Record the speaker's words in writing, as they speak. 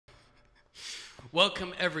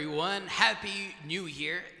Welcome, everyone. Happy New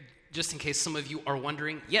Year. Just in case some of you are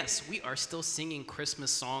wondering, yes, we are still singing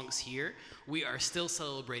Christmas songs here. We are still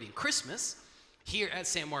celebrating Christmas here at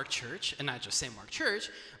St. Mark Church, and not just St. Mark Church,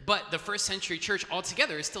 but the first century church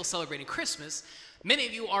altogether is still celebrating Christmas. Many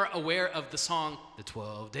of you are aware of the song, "The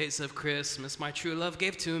 12 Days of Christmas, My True Love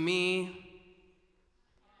Gave to Me."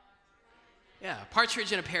 Yeah,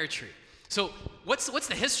 partridge in a pear tree. So what's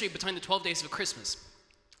the history behind the 12 Days of Christmas?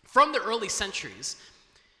 From the early centuries,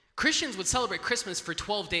 Christians would celebrate Christmas for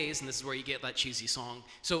 12 days, and this is where you get that cheesy song.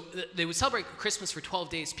 So they would celebrate Christmas for 12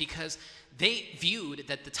 days because they viewed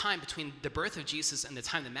that the time between the birth of Jesus and the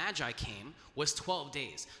time the Magi came was 12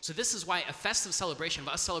 days. So this is why a festive celebration of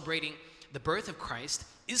us celebrating the birth of Christ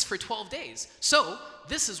is for 12 days. So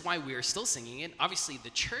this is why we are still singing it. Obviously, the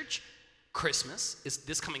church Christmas is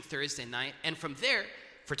this coming Thursday night, and from there,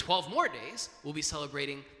 for 12 more days, we'll be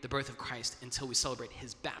celebrating the birth of Christ until we celebrate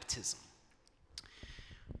his baptism.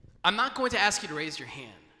 I'm not going to ask you to raise your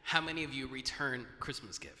hand how many of you return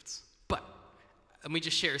Christmas gifts, but let me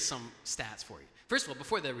just share some stats for you. First of all,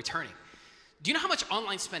 before the returning, do you know how much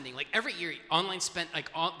online spending, like every year, online spend,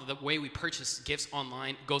 the way we purchase gifts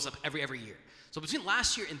online goes up every year. So between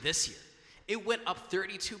last year and this year, it went up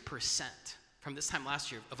 32%. From this time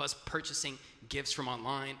last year of us purchasing gifts from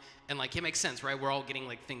online. And it makes sense, right? We're all getting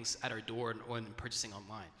things at our door and purchasing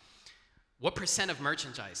online. What percent of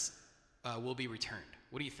merchandise will be returned?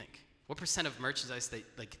 What do you think? What percent of merchandise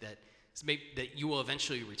that you will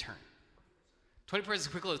eventually return?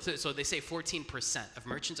 20%, so they say 14% of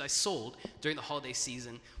merchandise sold during the holiday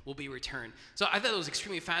season will be returned. So I thought it was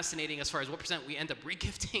extremely fascinating as far as what percent we end up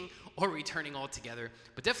regifting or returning altogether.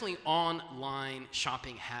 But definitely online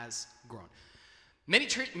shopping has grown.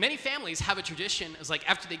 Many families have a tradition, it's like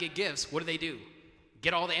after they get gifts, what do?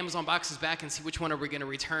 Get all the Amazon boxes back and see which one are we going to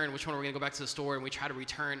return, which one are we going to go back to the store, and we try to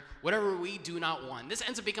return whatever we do not want. This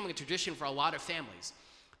ends up becoming a tradition for a lot of families.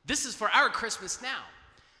 This is for our Christmas now.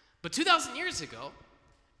 But 2,000 years ago,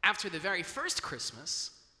 after the very first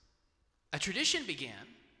Christmas, a tradition began,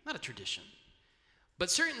 not a tradition, but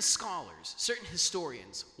certain scholars, certain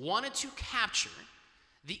historians wanted to capture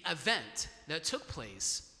the event that took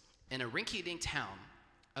place in a rinky-dink town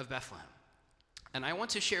of Bethlehem. And I want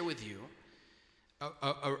to share with you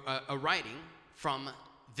a writing from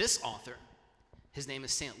this author. His name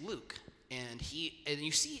is St. Luke. And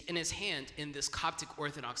you see in his hand, in this Coptic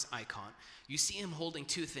Orthodox icon, you see him holding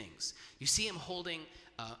two things. You see him holding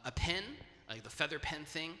a pen, like the feather pen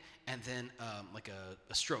thing, and then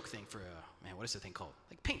a stroke thing for what is the thing called?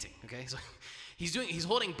 Like painting, okay? So he's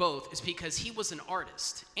holding both. It's because he was an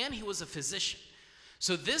artist and he was a physician.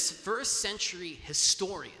 So this first century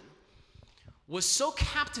historian was so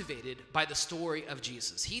captivated by the story of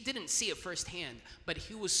Jesus. He didn't see it firsthand, but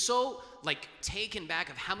he was so taken back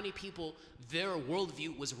of how many people their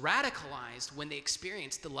worldview was radicalized when they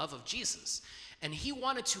experienced the love of Jesus. And he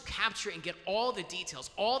wanted to capture and get all the details,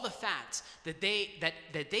 all the facts that they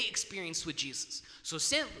experienced with Jesus. So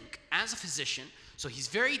St. Luke, as a physician, so he's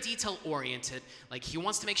very detail-oriented. He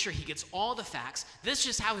wants to make sure he gets all the facts. This is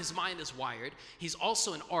just how his mind is wired. He's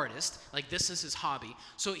also an artist. This is his hobby.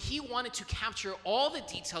 So he wanted to capture all the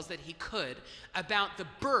details that he could about the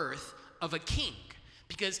birth of a king.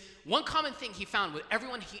 Because one common thing he found with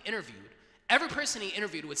everyone he interviewed, every person he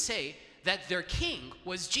interviewed would say that their king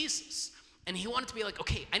was Jesus. And he wanted to be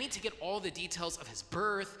okay, I need to get all the details of his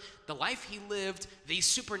birth, the life he lived, these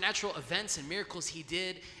supernatural events and miracles he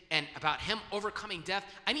did, and about him overcoming death.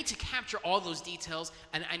 I need to capture all those details,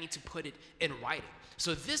 and I need to put it in writing.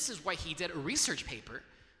 So this is why he did a research paper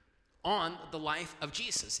on the life of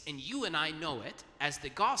Jesus. And you and I know it as the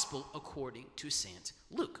Gospel according to St.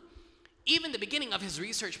 Luke. Even the beginning of his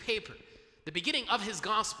research paper, the beginning of his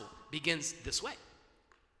Gospel begins this way.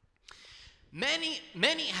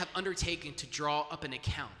 Many have undertaken to draw up an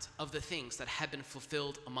account of the things that have been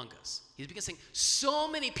fulfilled among us. He's beginning saying, so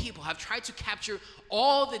many people have tried to capture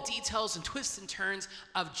all the details and twists and turns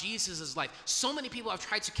of Jesus' life. So many people have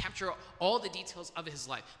tried to capture all the details of his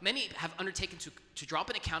life. Many have undertaken to draw up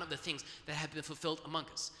an account of the things that have been fulfilled among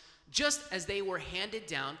us, just as they were handed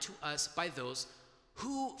down to us by those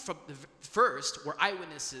who from the first were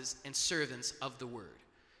eyewitnesses and servants of the word.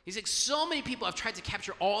 He's like, so many people have tried to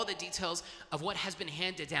capture all the details of what has been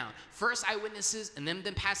handed down. First eyewitnesses and then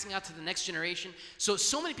passing out to the next generation.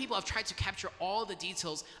 So many people have tried to capture all the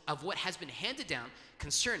details of what has been handed down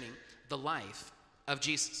concerning the life of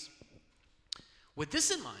Jesus. With this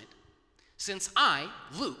in mind, since I,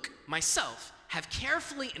 Luke, myself, have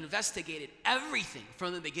carefully investigated everything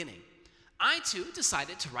from the beginning, I too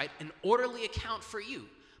decided to write an orderly account for you,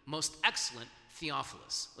 most excellent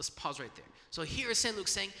Theophilus. Let's pause right there. So here is St. Luke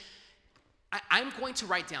saying, I'm going to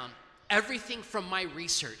write down everything from my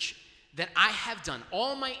research that I have done,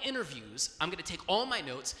 all my interviews. I'm going to take all my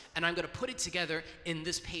notes and I'm going to put it together in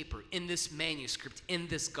this paper, in this manuscript, in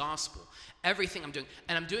this gospel. Everything I'm doing.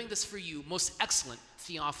 And I'm doing this for you, most excellent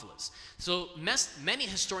Theophilus. So many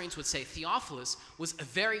historians would say Theophilus was a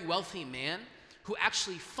very wealthy man who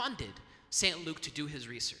actually funded St. Luke to do his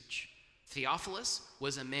research. Theophilus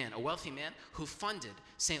was a man, a wealthy man, who funded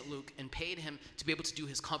St. Luke and paid him to be able to do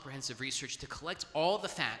his comprehensive research to collect all the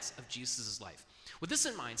facts of Jesus' life. With this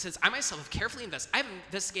in mind, since I myself have carefully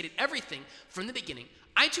investigated everything from the beginning,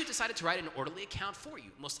 I too decided to write an orderly account for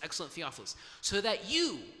you, most excellent Theophilus, so that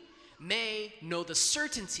you may know the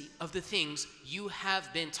certainty of the things you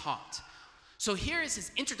have been taught. So here is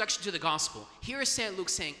his introduction to the gospel. Here is St. Luke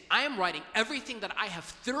saying, I am writing everything that I have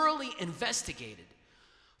thoroughly investigated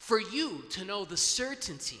for you to know the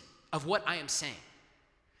certainty of what I am saying.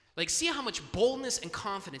 Like, see how much boldness and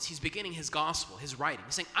confidence he's beginning his gospel, his writing.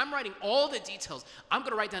 He's saying, I'm writing all the details. I'm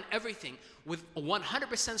going to write down everything with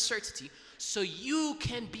 100% certainty so you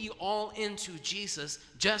can be all into Jesus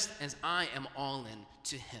just as I am all in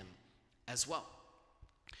to him as well.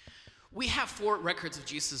 We have 4 records of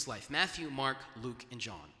Jesus' life: Matthew, Mark, Luke, and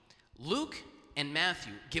John. Luke and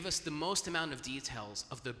Matthew give us the most amount of details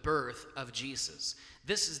of the birth of Jesus.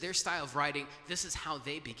 This is their style of writing. This is how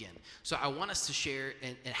they begin. So I want us to share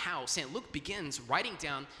in how St. Luke begins writing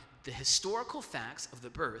down the historical facts of the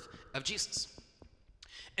birth of Jesus.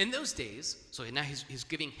 In those days, so now he's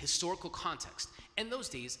giving historical context. In those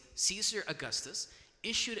days, Caesar Augustus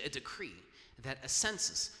issued a decree that a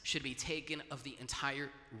census should be taken of the entire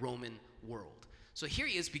Roman world. So here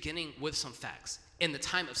he is beginning with some facts. In the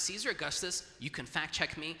time of Caesar Augustus, you can fact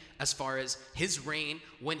check me as far as his reign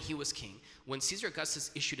when he was king. When Caesar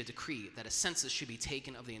Augustus issued a decree that a census should be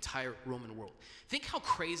taken of the entire Roman world. Think how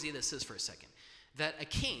crazy this is for a second. That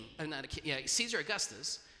Caesar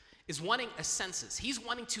Augustus is wanting a census. He's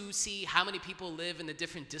wanting to see how many people live in the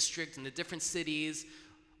different districts and the different cities.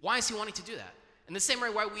 Why is he wanting to do that? In the same way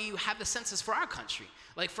why we have the census for our country.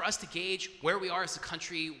 Like, for us to gauge where we are as a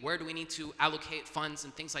country, where do we need to allocate funds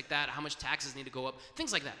and things like that, how much taxes need to go up,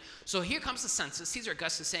 things like that. So here comes the census. Caesar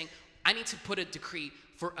Augustus saying, I need to put a decree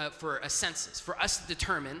for a census, for us to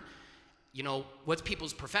determine, what's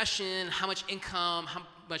people's profession, how much income, how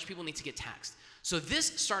much people need to get taxed. So this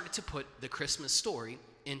started to put the Christmas story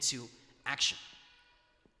into action.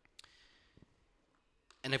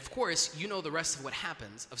 And of course, you know the rest of what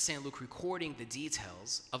happens of St. Luke recording the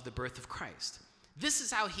details of the birth of Christ. This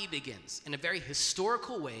is how he begins, in a very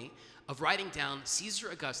historical way of writing down Caesar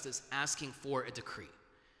Augustus asking for a decree.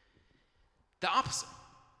 The opposite,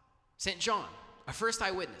 St. John, a first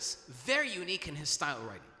eyewitness, very unique in his style of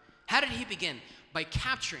writing. How did he begin? By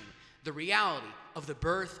capturing the reality of the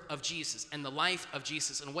birth of Jesus and the life of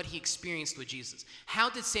Jesus and what he experienced with Jesus. How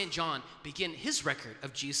did St. John begin his record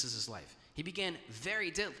of Jesus' life? He began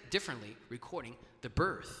very differently recording the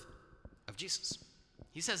birth of Jesus.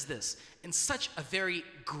 He says this in such a very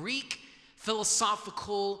Greek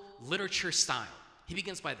philosophical literature style. He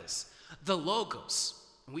begins by this: the logos,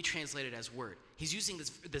 and we translate it as word. He's using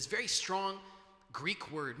this very strong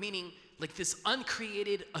Greek word, meaning like this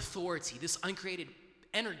uncreated authority, this uncreated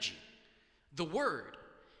energy. The word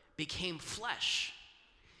became flesh.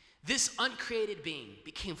 This uncreated being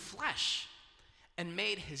became flesh and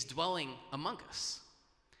made his dwelling among us.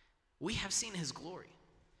 We have seen his glory,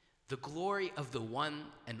 the glory of the one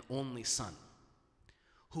and only Son,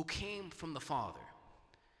 who came from the Father.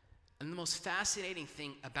 And the most fascinating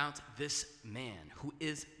thing about this man, who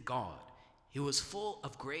is God, he was full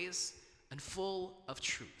of grace and full of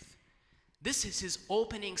truth. This is his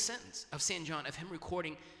opening sentence of St. John, of him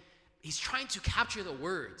recording. He's trying to capture the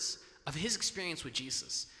words of his experience with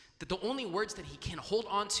Jesus, that the only words that he can hold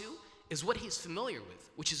on to is what he's familiar with,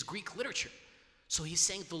 which is Greek literature. So he's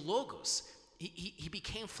saying the logos, he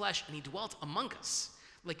became flesh and he dwelt among us.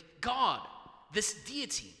 Like God, this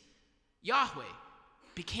deity, Yahweh,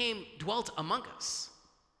 dwelt among us.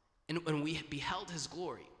 And when we beheld his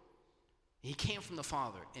glory, he came from the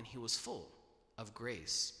Father and he was full of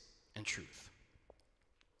grace and truth.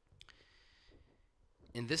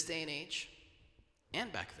 In this day and age,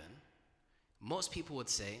 and back then, most people would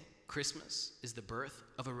say Christmas is the birth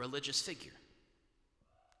of a religious figure.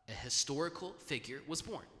 A historical figure was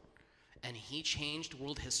born, and he changed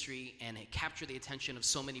world history and it captured the attention of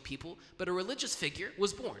so many people, but a religious figure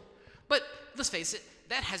was born. But let's face it,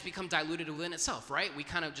 that has become diluted within itself, right? We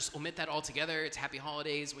kind of just omit that altogether. It's happy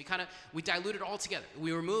holidays. We dilute it all together.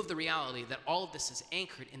 We remove the reality that all of this is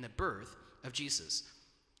anchored in the birth of Jesus.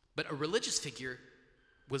 But a religious figure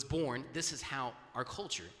was born. This is how our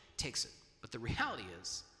culture takes it. But the reality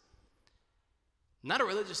is, Not a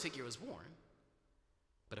religious figure was born,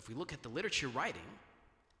 but if we look at the literature writing,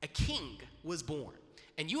 a king was born.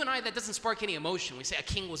 And you and I, that doesn't spark any emotion. We say a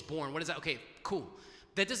king was born. What is that? Okay, cool.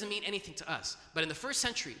 That doesn't mean anything to us. But in the first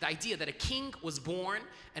century, the idea that a king was born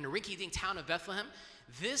in a rinky-dink town of Bethlehem,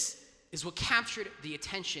 this is what captured the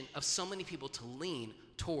attention of so many people to lean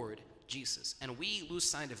toward Jesus. And we lose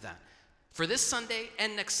sight of that. For this Sunday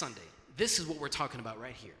and next Sunday, this is what we're talking about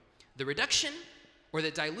right here. The reduction or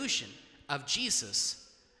the dilution of Jesus,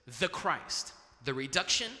 the Christ. The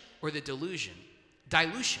reduction or the dilution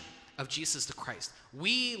of Jesus the Christ.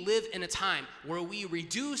 We live in a time where we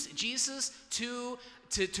reduce Jesus to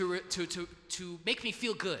make me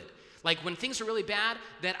feel good. Like when things are really bad,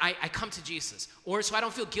 then I come to Jesus. Or so I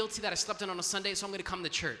don't feel guilty that I slept in on a Sunday, so I'm going to come to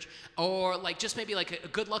church. Or like just maybe like a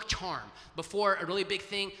good luck charm before a really big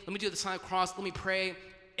thing. Let me do the sign of the cross. Let me pray.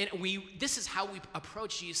 And this is how we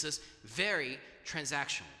approach Jesus, very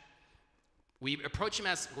transactional. We approach him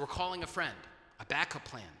as we're calling a friend, a backup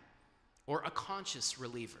plan, or a conscious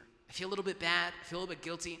reliever. I feel a little bit bad, I feel a little bit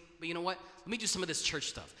guilty, but you know what? Let me do some of this church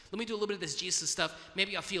stuff. Let me do a little bit of this Jesus stuff.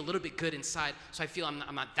 Maybe I'll feel a little bit good inside, so I feel I'm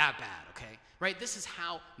not that bad, okay? Right? This is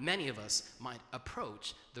how many of us might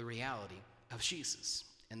approach the reality of Jesus.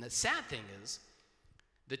 And the sad thing is,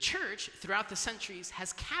 the church throughout the centuries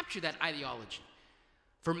has captured that ideology.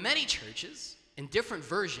 For many churches, in different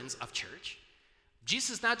versions of church,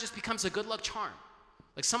 Jesus now just becomes a good luck charm.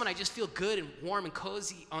 Like someone I just feel good and warm and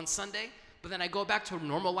cozy on Sunday, but then I go back to a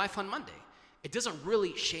normal life on Monday. It doesn't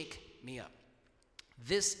really shake me up.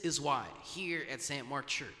 This is why here at St. Mark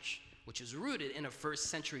Church, which is rooted in a first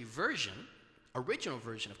century version, original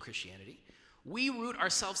version of Christianity, we root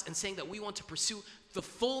ourselves in saying that we want to pursue the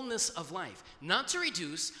fullness of life, not to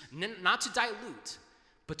reduce, not to dilute,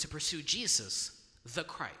 but to pursue Jesus, the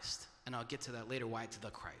Christ. And I'll get to that later, why it's the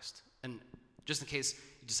Christ. And just in case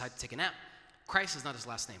you decide to take a nap, Christ is not his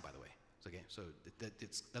last name, by the way. Okay, so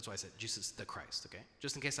that's why I said Jesus the Christ, okay?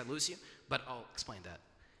 Just in case I lose you, but I'll explain that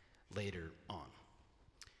later on.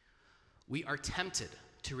 We are tempted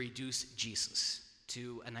to reduce Jesus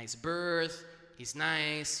to a nice birth. He's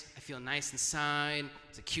nice. I feel nice inside.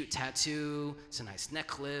 It's a cute tattoo. It's a nice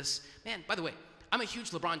necklace. Man, by the way, I'm a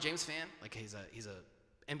huge LeBron James fan. Like he's a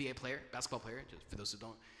NBA player, basketball player, just for those who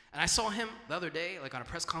don't. And I saw him the other day, like on a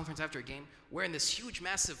press conference after a game, wearing this huge,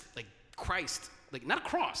 massive, like Christ, like not a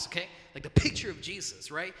cross, okay? Like the picture of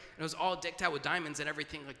Jesus, right? And it was all decked out with diamonds and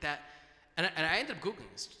everything like that. And I ended up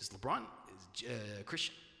Googling, is LeBron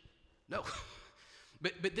Christian? No.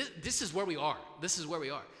 But this is where we are. This is where we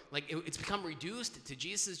are. Like it's become reduced to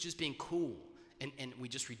Jesus just being cool. And we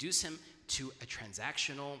just reduce him to a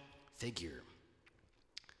transactional figure.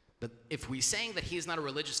 But if we're saying that he is not a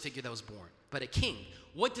religious figure that was born, but a king,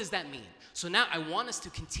 what does that mean? So now I want us to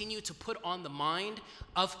continue to put on the mind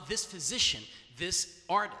of this physician, this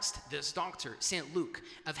artist, this doctor, St. Luke,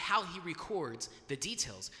 of how he records the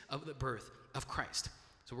details of the birth of Christ.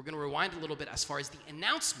 So we're going to rewind a little bit as far as the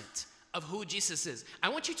announcement of who Jesus is. I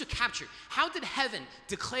want you to capture, how did heaven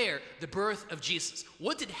declare the birth of Jesus?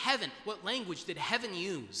 What language did heaven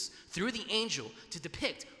use through the angel to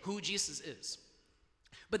depict who Jesus is?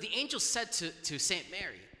 But the angel said to St.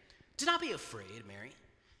 Mary, "Do not be afraid, Mary.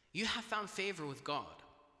 You have found favor with God.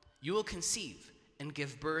 You will conceive and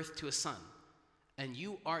give birth to a son, and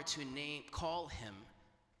you are to call him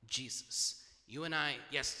Jesus." You and I,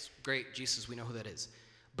 yes, great, Jesus, we know who that is.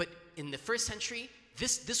 But in the first century,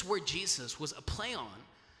 this word Jesus was a play on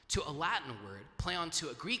to a Latin word, play on to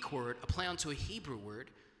a Greek word, a play on to a Hebrew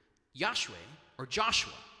word, Yahshua or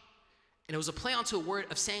Joshua. And it was a play on to a word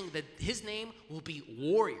of saying that his name will be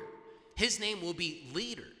warrior. His name will be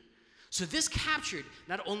leader. So this captured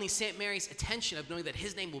not only St. Mary's attention of knowing that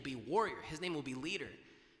his name will be warrior, his name will be leader,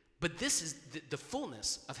 but this is the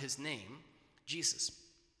fullness of his name, Jesus.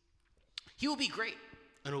 He will be great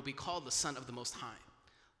and will be called the Son of the Most High.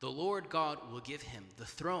 The Lord God will give him the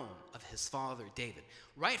throne of his father David.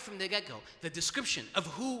 Right from the get-go, the description of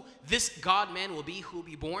who this God-man will be, who will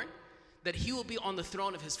be born, that he will be on the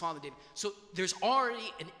throne of his father David. So there's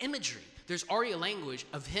already an imagery, there's already a language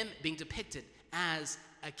of him being depicted as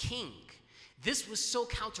a king. This was so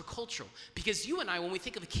countercultural because you and I, when we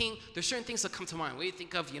think of a king, there's certain things that come to mind. We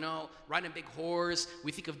think of, riding a big horse.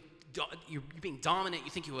 We think of you being dominant.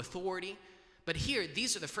 You think you have authority. But here,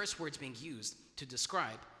 these are the first words being used to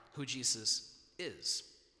describe who Jesus is.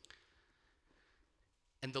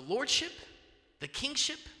 And the lordship, the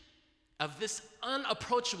kingship of this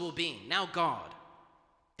unapproachable being, now God,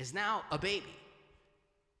 is now a baby.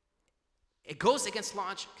 It goes against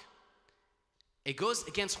logic. It goes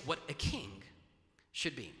against what a king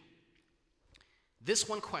should be. This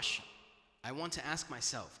one question I want to ask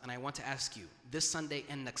myself, and I want to ask you this Sunday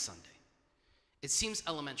and next Sunday. It seems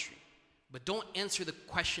elementary, but don't answer the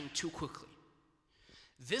question too quickly.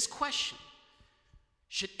 This question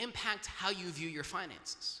should impact how you view your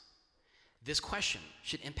finances. This question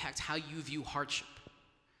should impact how you view hardship.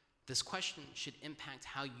 This question should impact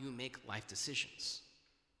how you make life decisions.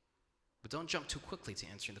 But don't jump too quickly to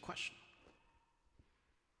answering the question.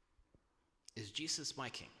 Is Jesus my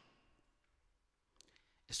king?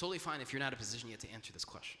 It's totally fine if you're not in a position yet to answer this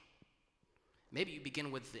question. Maybe you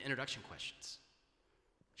begin with the introduction questions.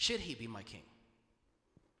 Should he be my king?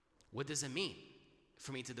 What does it mean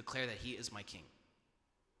for me to declare that he is my king?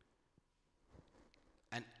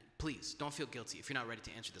 And please, don't feel guilty if you're not ready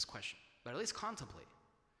to answer this question, but at least contemplate.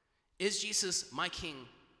 Is Jesus my king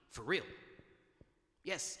for real?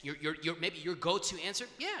 Yes, maybe your go-to answer,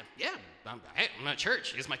 I'm at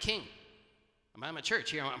church, he's my king. I'm at church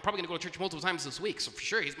here. I'm probably gonna go to church multiple times this week, so for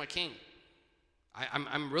sure he's my king.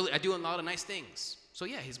 I do a lot of nice things. So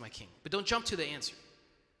yeah, he's my king. But don't jump to the answer.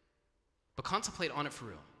 But contemplate on it for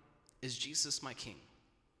real. Is Jesus my king?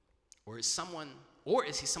 Or is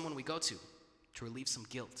he someone we go to relieve some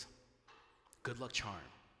guilt? Good luck charm,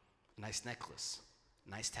 a nice necklace,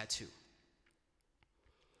 nice tattoo.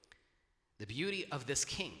 The beauty of this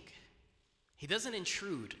king, he doesn't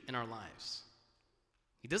intrude in our lives.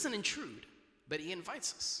 He doesn't intrude, but he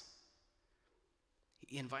invites us.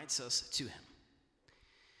 He invites us to him.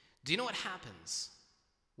 Do you know what happens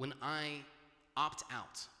when I opt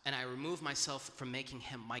out and I remove myself from making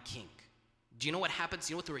him my king? Do you know what happens?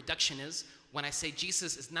 Do you know what the reduction is? When I say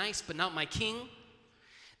Jesus is nice but not my king,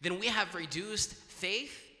 then we have reduced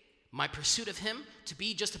faith, my pursuit of him, to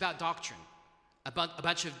be just about doctrine, about a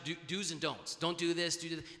bunch of do's and don'ts. Don't do this,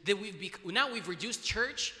 do this. Then now we've reduced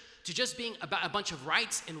church to just being about a bunch of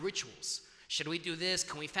rites and rituals. Should we do this?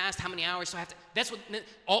 Can we fast? How many hours do I have to? That's what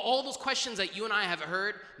all those questions that you and I have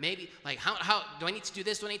heard. Maybe like how do I need to do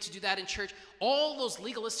this? Do I need to do that in church? All those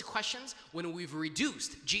legalistic questions. When we've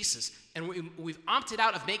reduced Jesus and we've opted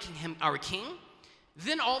out of making him our king,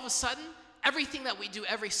 then all of a sudden everything that we do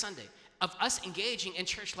every Sunday of us engaging in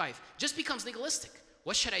church life just becomes legalistic.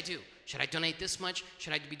 What should I do? Should I donate this much?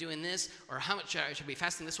 Should I be doing this? Or how much should I be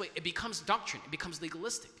fasting this way? It becomes doctrine. It becomes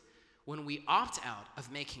legalistic when we opt out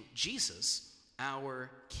of making Jesus our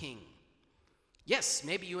king. Yes,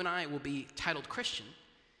 maybe you and I will be titled Christian,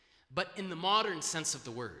 but in the modern sense of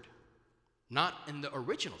the word, not in the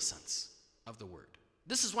original sense of the word.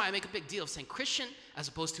 This is why I make a big deal of saying Christian as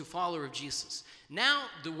opposed to follower of Jesus. Now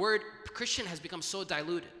the word Christian has become so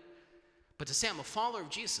diluted. But to say I'm a follower of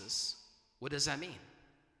Jesus, what does that mean?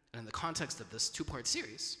 And in the context of this two-part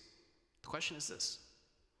series, the question is this: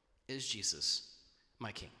 is Jesus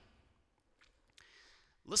my king?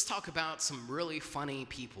 Let's talk about some really funny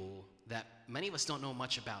people that many of us don't know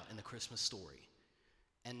much about in the Christmas story.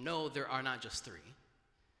 And no, there are not just three,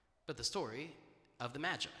 but the story of the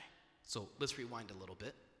Magi. So let's rewind a little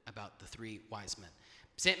bit about the three wise men.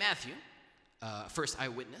 St. Matthew, first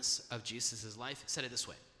eyewitness of Jesus' life, said it this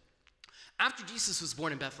way. After Jesus was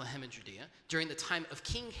born in Bethlehem in Judea, during the time of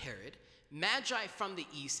King Herod, Magi from the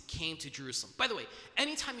east came to Jerusalem. By the way,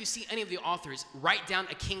 anytime you see any of the authors write down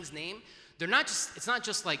a king's name, it's not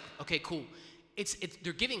just like, okay, cool.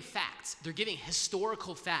 They're giving facts. They're giving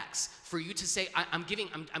historical facts for you to say, I'm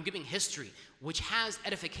giving history, which has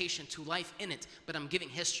edification to life in it, but I'm giving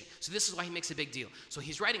history. So this is why he makes a big deal. So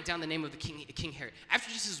he's writing down the name of the King Herod. After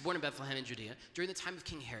Jesus was born in Bethlehem in Judea, during the time of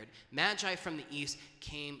King Herod, Magi from the east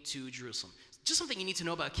came to Jerusalem. Just something you need to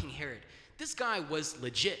know about King Herod. This guy was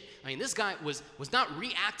legit. I mean, this guy was not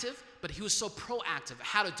reactive, but he was so proactive,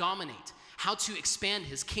 how to dominate, how to expand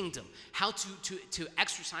his kingdom, how to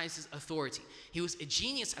exercise his authority. He was a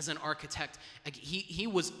genius as an architect. He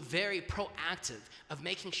was very proactive of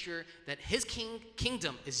making sure that his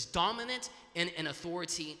kingdom is dominant in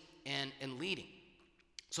authority and leading.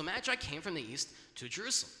 So Magi came from the east to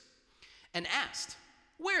Jerusalem and asked,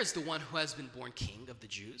 "Where is the one who has been born king of the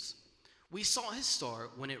Jews? We saw his star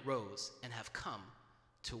when it rose and have come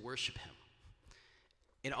to worship him."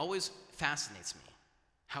 It always fascinates me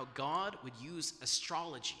how God would use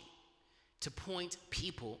astrology to point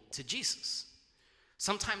people to Jesus.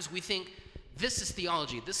 Sometimes we think, this is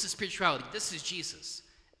theology, this is spirituality, this is Jesus.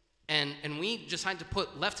 And we decide to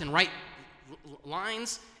put left and right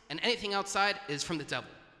lines, and anything outside is from the devil.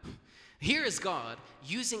 Here is God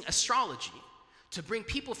using astrology to bring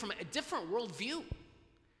people from a different worldview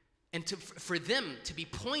and for them to be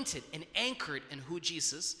pointed and anchored in who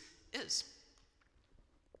Jesus is.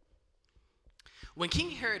 When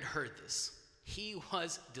King Herod heard this, he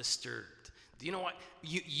was disturbed. Do you know what?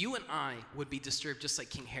 You and I would be disturbed just like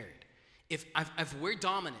King Herod. if we're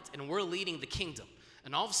dominant and we're leading the kingdom,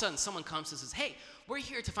 and all of a sudden someone comes and says, hey, we're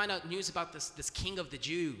here to find out news about this king of the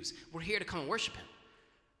Jews. We're here to come and worship him.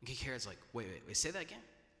 And King Herod's like, wait, say that again?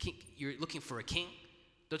 King, you're looking for a king?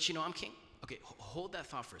 Don't you know I'm king? Okay, hold that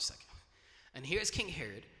thought for a second. And here's King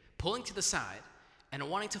Herod pulling to the side and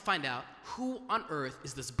wanting to find out who on earth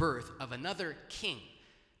is this birth of another king.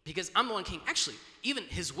 Because I'm the one king. Actually, even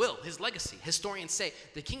his will, his legacy, historians say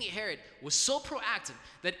that King Herod was so proactive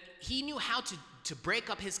that he knew how to break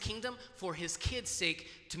up his kingdom for his kids' sake,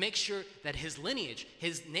 to make sure that his lineage,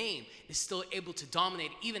 his name, is still able to dominate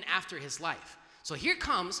even after his life. So here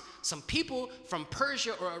comes some people from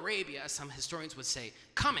Persia or Arabia, as some historians would say,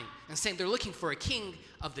 coming and saying they're looking for a king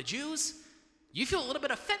of the Jews. You feel a little bit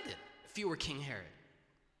offended if you were King Herod.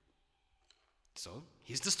 So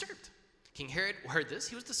he's disturbed. King Herod heard this,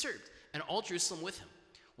 he was disturbed, and all Jerusalem with him.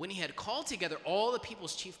 When he had called together all the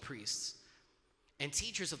people's chief priests and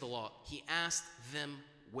teachers of the law, he asked them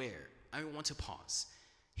where. I want to pause.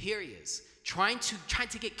 Here he is, trying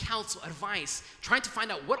to get counsel, advice, trying to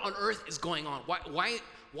find out what on earth is going on.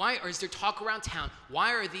 Why is there talk around town?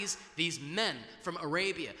 Why are these men from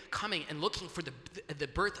Arabia coming and looking for the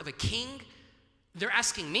birth of a king? They're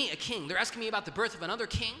asking me, a king. They're asking me about the birth of another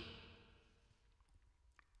king.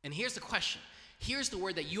 And here's the question. Here's the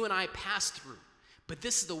word that you and I passed through. But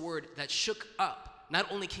this is the word that shook up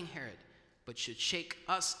not only King Herod, but should shake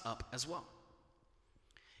us up as well.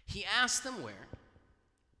 He asked them where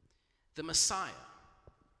the Messiah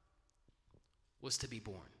was to be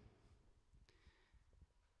born.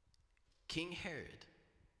 King Herod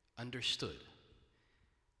understood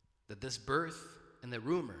that this birth and the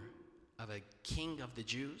rumor of a king of the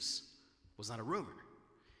Jews was not a rumor.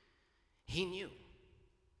 He knew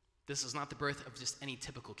this is not the birth of just any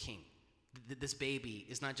typical king. This baby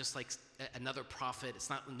is not just like another prophet.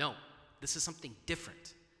 No, this is something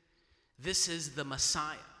different. This is the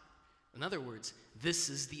Messiah. In other words, this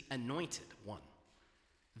is the anointed one.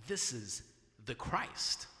 This is the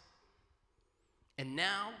Christ. And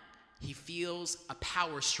now he feels a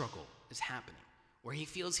power struggle is happening, where he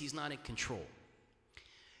feels he's not in control.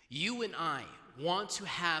 You and I want to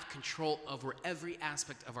have control over every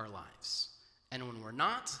aspect of our lives. And when we're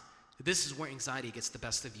not, this is where anxiety gets the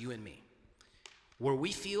best of you and me. Where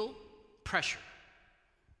we feel pressure.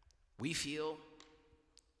 We feel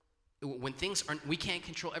when things aren't, we can't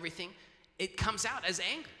control everything, it comes out as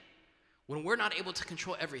anger. When we're not able to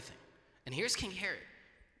control everything. And here's King Herod,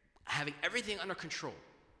 having everything under control.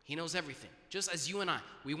 He knows everything. Just as you and I,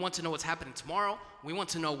 we want to know what's happening tomorrow. We want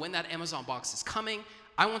to know when that Amazon box is coming.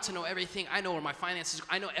 I want to know everything. I know where my finances are.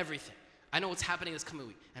 I know everything. I know what's happening this coming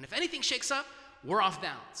week. And if anything shakes up, we're off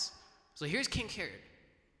balance. So here's King Herod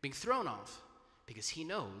being thrown off because he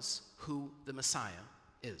knows who the Messiah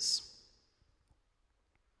is.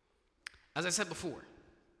 As I said before,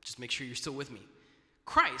 just make sure you're still with me.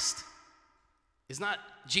 Christ is not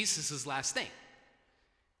Jesus' last name,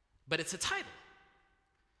 but it's a title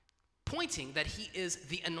pointing that he is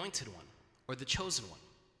the anointed one or the chosen one.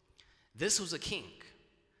 This was a king,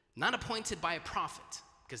 not appointed by a prophet,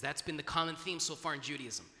 because that's been the common theme so far in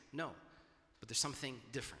Judaism. No, but there's something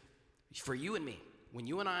different. For you and me, when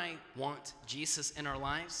you and I want Jesus in our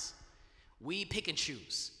lives, we pick and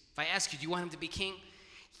choose. If I ask you, do you want him to be king?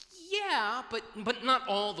 Yeah, but not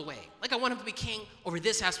all the way. Like I want him to be king over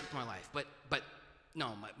this aspect of my life, but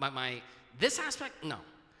no, my this aspect, no.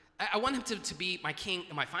 I want him to be my king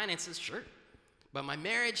in my finances, sure. But my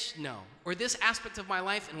marriage, no. Or this aspect of my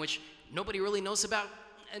life in which nobody really knows about,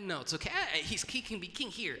 no, it's okay. He can be king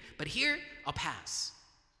here, but here, I'll pass.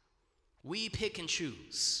 We pick and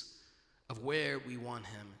choose of where we want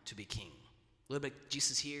him to be king. A little bit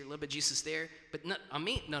Jesus here, a little bit Jesus there, but not on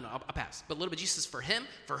me, no, I'll pass. But a little bit Jesus for him,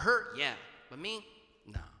 for her, yeah. But me,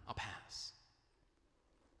 no, I'll pass.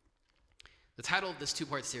 The title of this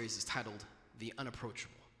two-part series is titled The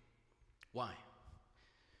Unapproachable. Why?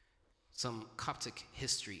 Some Coptic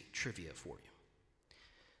history trivia for you.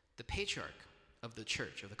 The patriarch of the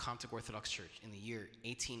church, of the Coptic Orthodox Church, in the year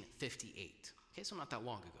 1858, okay, so not that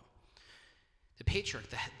long ago, the patriarch,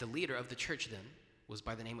 the leader of the church then, was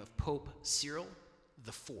by the name of Pope Cyril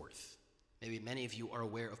IV. Maybe many of you are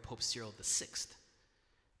aware of Pope Cyril VI,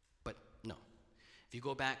 but no. If you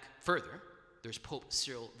go back further, there's Pope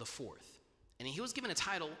Cyril IV. And he was given a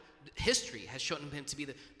title, history has shown him to be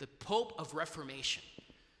the Pope of Reformation.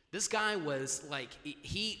 This guy was like,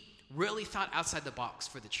 he really thought outside the box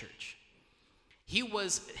for the church.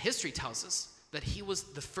 History tells us that he was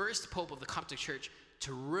the first Pope of the Coptic Church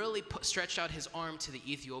to really stretch out his arm to the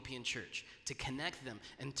Ethiopian church, to connect them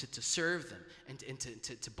and to serve them and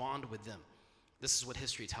to bond with them. This is what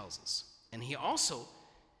history tells us. And he also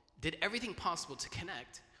did everything possible to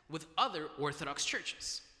connect with other Orthodox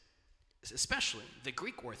churches, especially the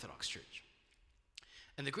Greek Orthodox Church.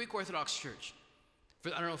 And the Greek Orthodox Church, I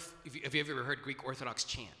don't know if you've ever heard Greek Orthodox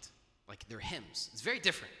chant, like their hymns. It's very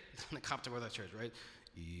different than the Coptic Orthodox Church, right?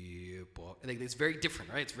 It's very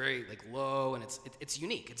different, right? It's very like low, and it's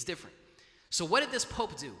unique. It's different. So what did this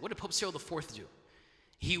Pope do? What did Pope Cyril IV do?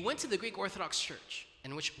 He went to the Greek Orthodox Church,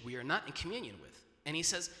 in which we are not in communion with, and he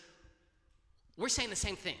says, we're saying the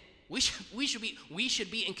same thing. We should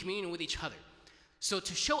be in communion with each other. So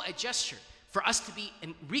to show a gesture, for us to be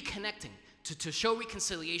in reconnecting, to show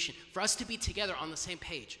reconciliation, for us to be together on the same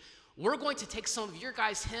page, we're going to take some of your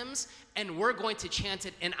guys' hymns and we're going to chant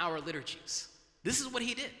it in our liturgies. This is what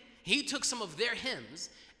he did. He took some of their hymns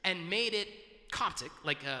and made it Coptic,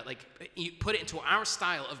 he put it into our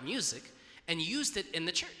style of music and used it in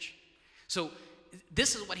the church. So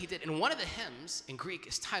this is what he did. And one of the hymns in Greek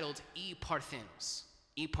is titled E Parthenos.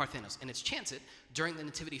 E Parthenos. And it's chanted during the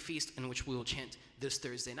Nativity Feast, in which we will chant this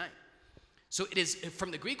Thursday night. So it is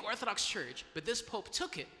from the Greek Orthodox Church, but this Pope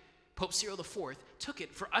took it, Pope Cyril IV took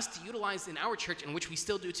it for us to utilize in our church, in which we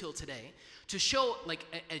still do till today, to show like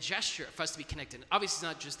a gesture for us to be connected. Obviously, it's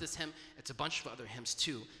not just this hymn, it's a bunch of other hymns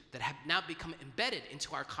too that have now become embedded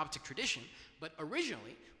into our Coptic tradition, but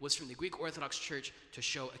originally was from the Greek Orthodox Church to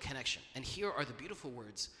show a connection. And here are the beautiful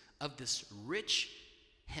words of this rich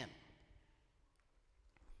hymn.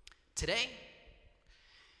 Today,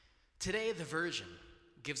 the Virgin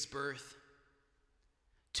gives birth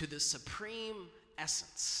to the supreme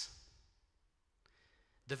essence.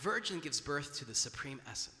 The Virgin gives birth to the supreme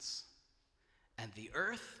essence. And the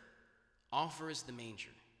earth offers the manger.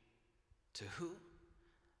 To who?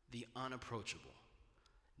 The unapproachable.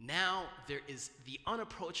 Now there is the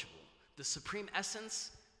unapproachable. The supreme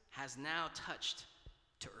essence has now touched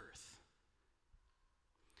to earth.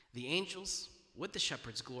 The angels with the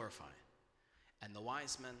shepherds glorify, and the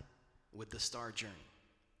wise men with the star journey.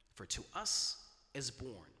 For to us is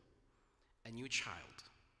born a new child.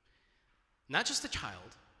 Not just a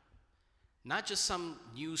child, not just some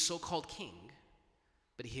new so-called king,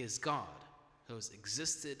 but he is God who has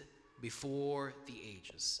existed before the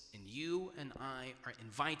ages. And you and I are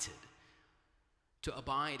invited to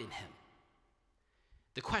abide in him.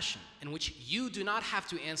 The question in which you do not have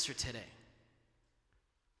to answer today,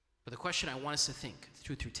 but the question I want us to think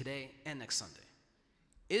through today and next Sunday,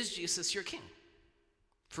 is Jesus your king?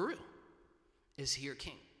 For real. Is he your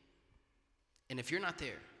king? And if you're not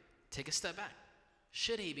there, take a step back.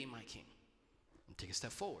 Should he be my king? And take a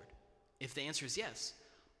step forward. If the answer is yes,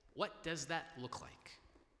 what does that look like?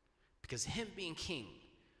 Because him being king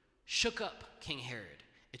shook up King Herod.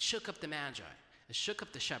 It shook up the Magi. It shook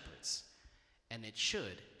up the shepherds. And it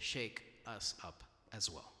should shake us up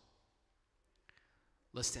as well.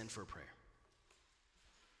 Let's stand for a prayer.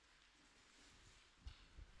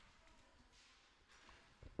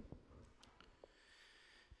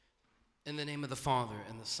 In the name of the Father,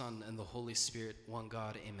 and the Son, and the Holy Spirit, one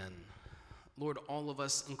God, amen. Lord, all of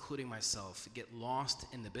us, including myself, get lost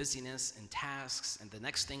in the busyness and tasks and the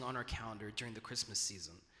next thing on our calendar during the Christmas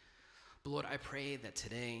season. But Lord, I pray that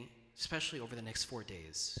today, especially over the next 4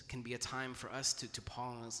 days, can be a time for us to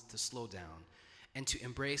pause, to slow down, and to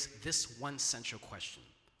embrace this one central question.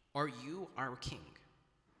 Are you our king?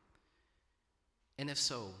 And if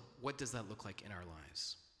so, what does that look like in our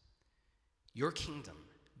lives? Your kingdom,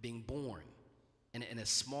 being born in a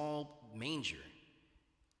small manger,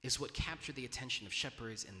 is what captured the attention of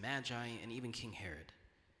shepherds and magi and even King Herod.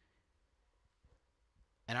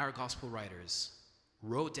 And our gospel writers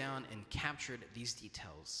wrote down and captured these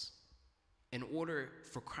details in order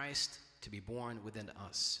for Christ to be born within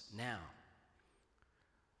us now.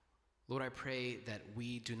 Lord, I pray that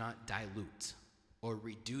we do not dilute or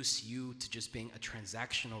reduce you to just being a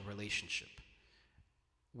transactional relationship.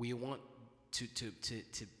 We want to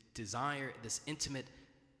desire this intimate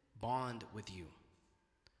bond with you.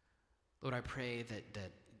 Lord, I pray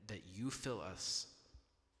that you fill us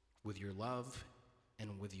with your love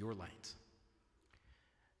and with your light.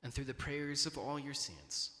 And through the prayers of all your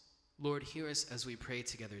saints, Lord, hear us as we pray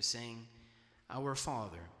together, saying, Our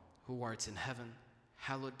Father, who art in heaven,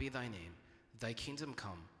 hallowed be thy name. Thy kingdom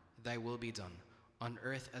come, thy will be done, on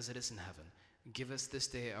earth as it is in heaven. Give us this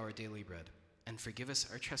day our daily bread, and forgive us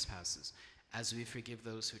our trespasses, as we forgive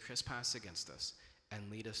those who trespass against us.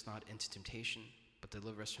 And lead us not into temptation, but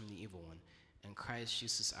deliver us from the evil one. In Christ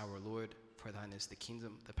Jesus our Lord, for thine is the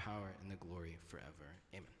kingdom, the power, and the glory forever.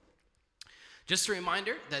 Amen. Just a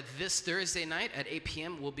reminder that this Thursday night at 8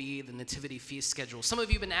 p.m. will be the Nativity Feast schedule. Some of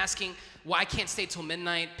you have been asking why I can't stay till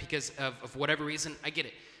midnight because of whatever reason. I get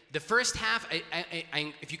it. The first half,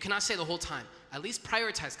 if you cannot stay the whole time, at least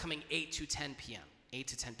prioritize coming 8 to 10 p.m. 8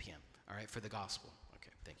 to 10 p.m., all right, for the gospel.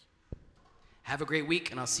 Okay, thank you. Have a great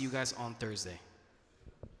week, and I'll see you guys on Thursday.